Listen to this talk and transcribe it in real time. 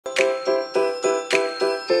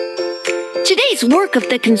Today's work of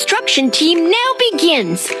the construction team now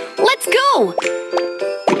begins. Let's go!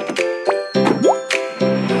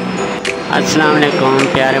 अस्सलाम वालेकुम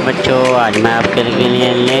प्यारे बच्चों, आज मैं आपके लिए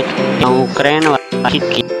लेकर हूँ क्रेन वाली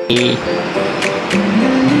की।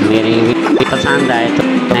 मेरी पसंद आए तो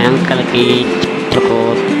मैं अंकल की को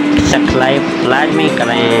सब्सक्राइब लाजमी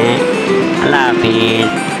करें। अल्लाह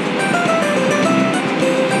हाफिज़।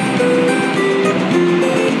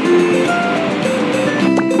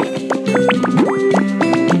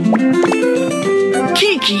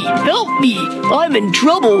 Kiki, help me! I'm in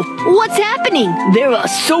trouble. What's happening? There are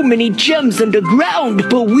so many gems underground,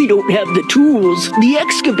 but we don't have the tools. The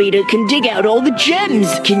excavator can dig out all the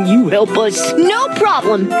gems. Can you help us? No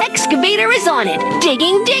problem. Excavator is on it.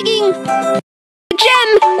 Digging, digging. Gem,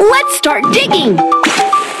 let's start digging.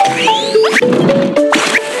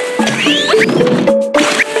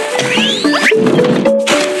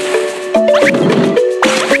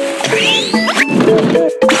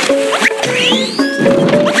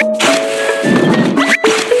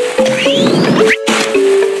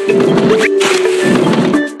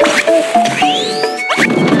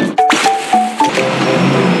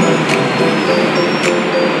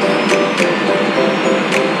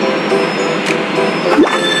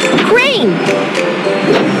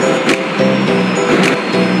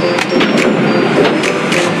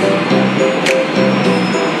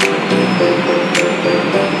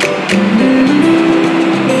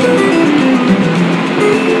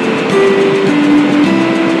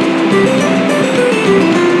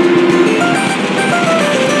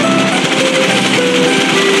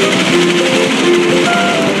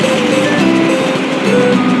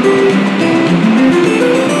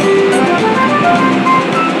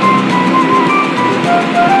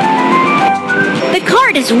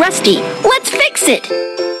 Is rusty. Let's fix it.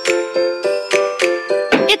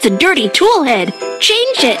 It's a dirty tool head.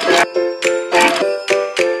 Change it.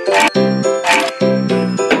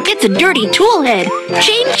 It's a dirty tool head.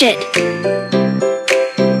 Change it.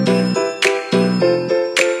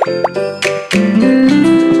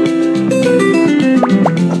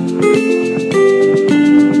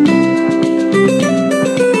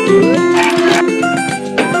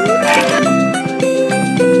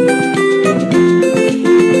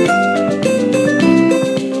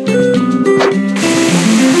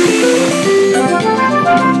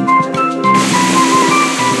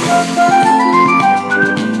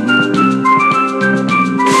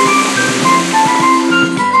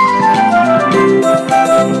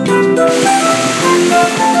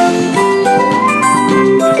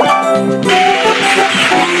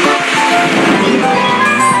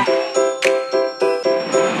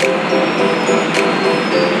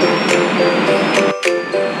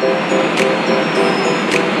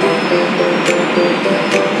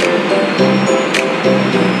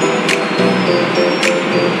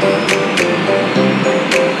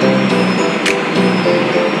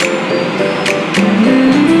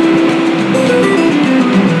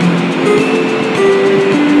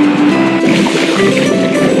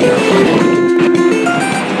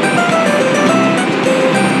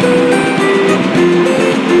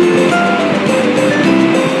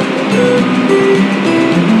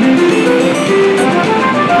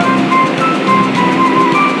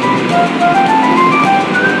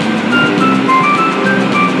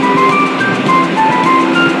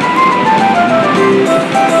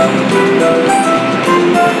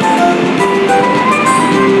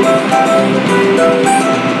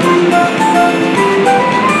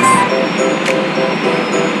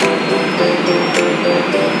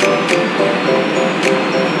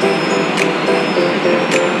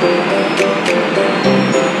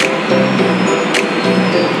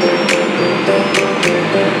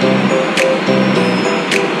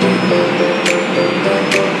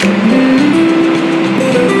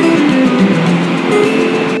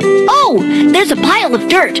 There's a pile of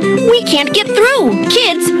dirt. We can't get through.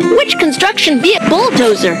 Kids, which construction vehicle?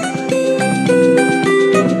 Bulldozer.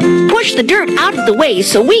 Push the dirt out of the way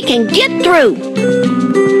so we can get through.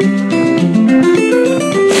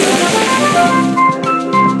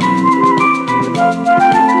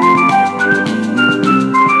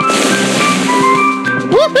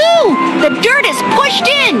 Woohoo! The dirt is pushed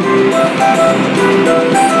in.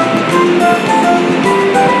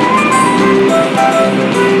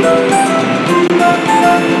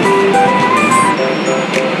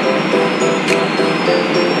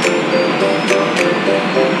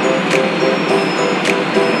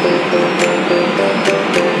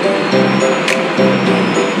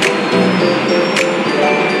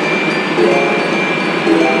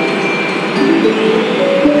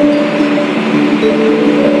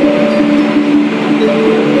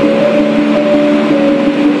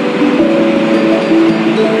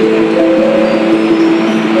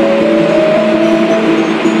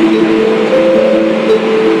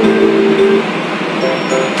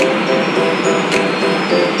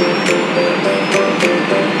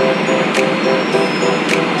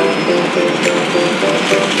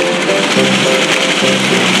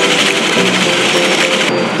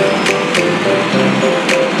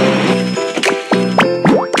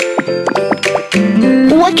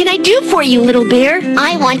 What can I do for you, little bear?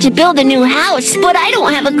 I want to build a new house, but I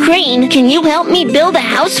don't have a crane. Can you help me build a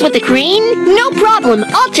house with a crane? No problem.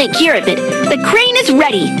 I'll take care of it. The crane is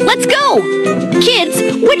ready. Let's go. Kids,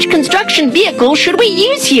 which construction vehicle should we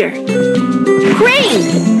use here? Crane.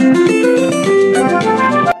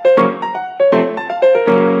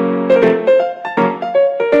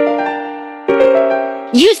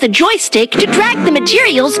 Use the joystick to drag the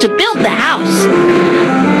materials to build the house.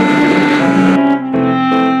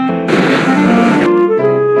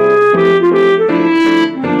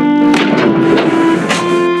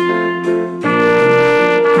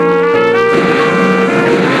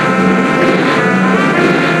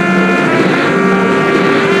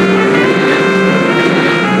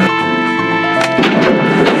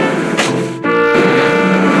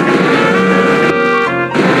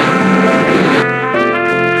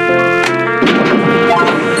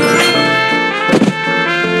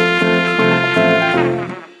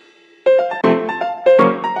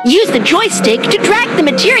 Use the joystick to drag the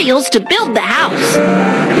materials to build the house.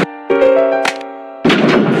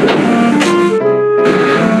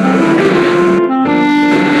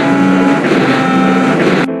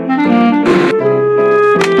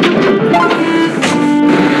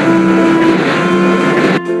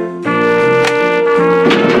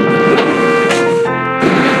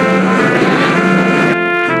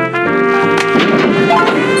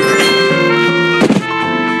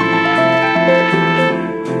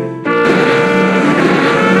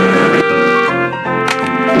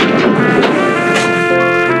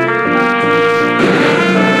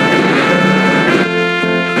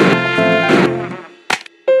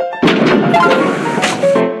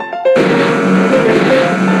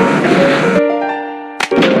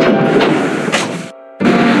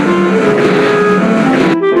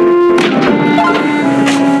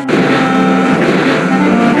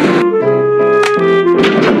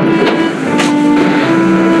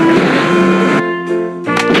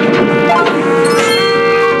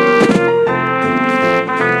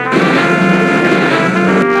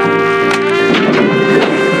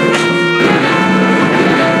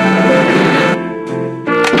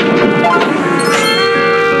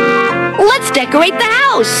 Decorate the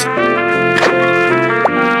house.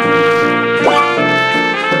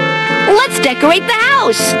 Let's decorate the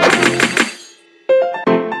house.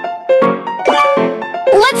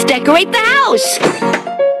 Let's decorate the house.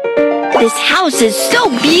 This house is so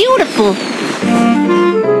beautiful.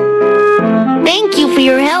 Thank you for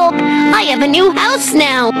your help. I have a new house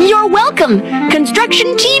now. You're welcome.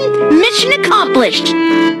 Construction team, mission accomplished.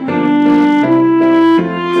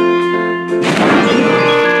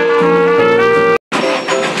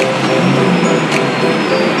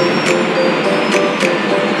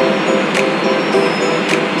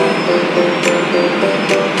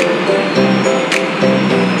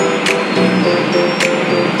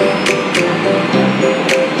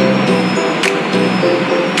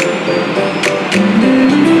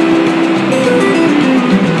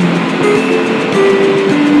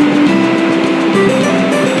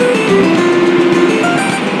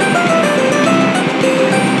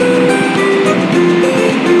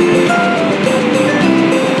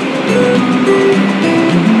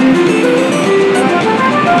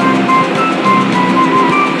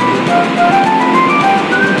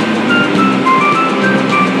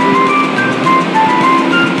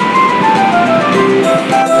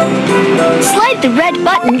 Slide the red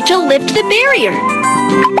button to lift the barrier.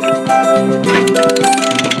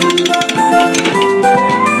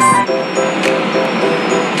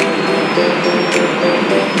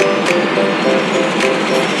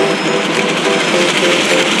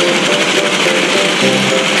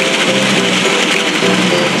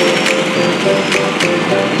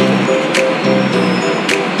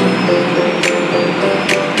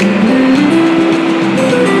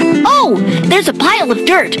 There's a pile of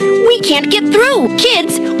dirt. We can't get through.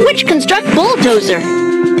 Kids, which construct bulldozer?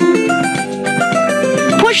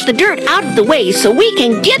 Push the dirt out of the way so we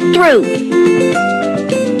can get through.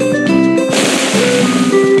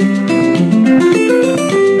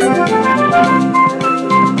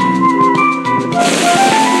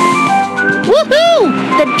 Woohoo!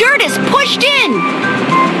 The dirt is pushed in.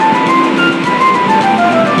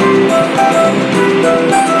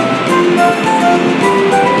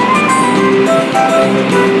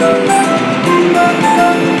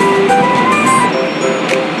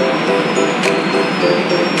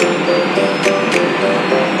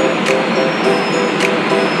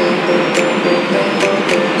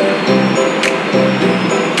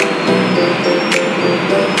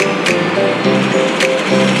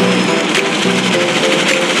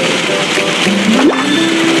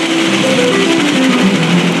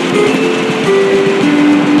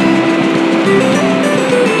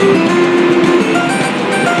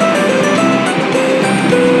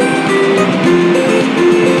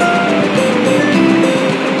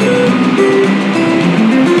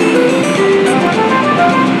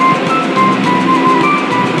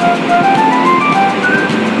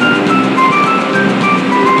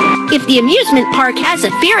 the amusement park has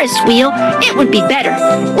a Ferris wheel, it would be better.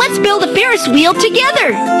 Let's build a Ferris wheel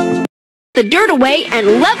together. The dirt away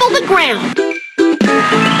and level the ground.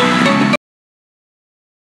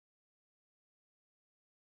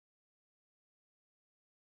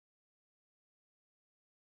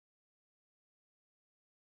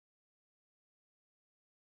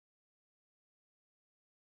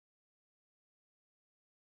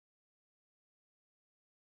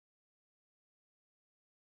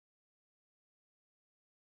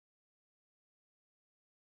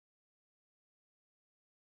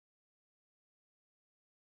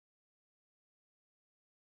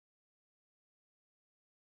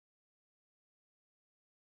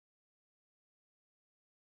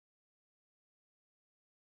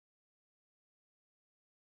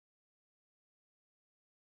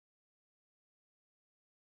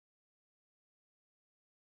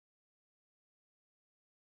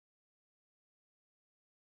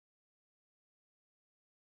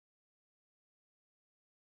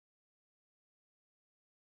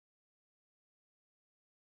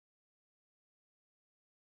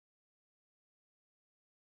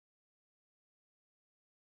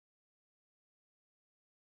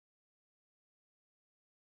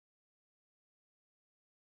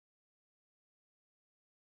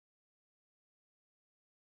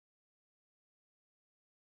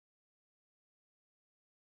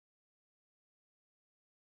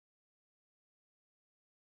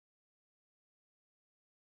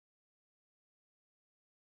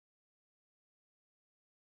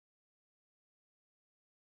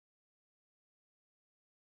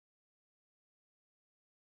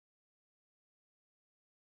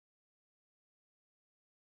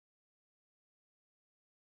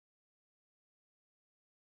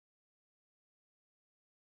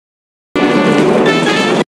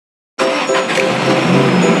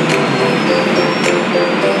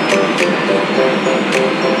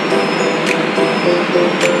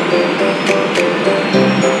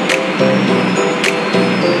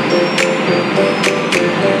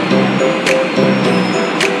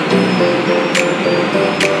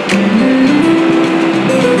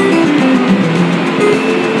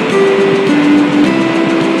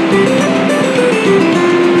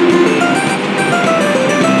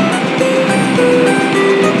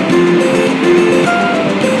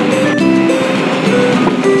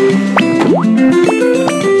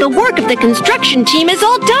 The construction team is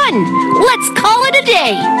all done. Let's call it a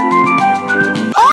day.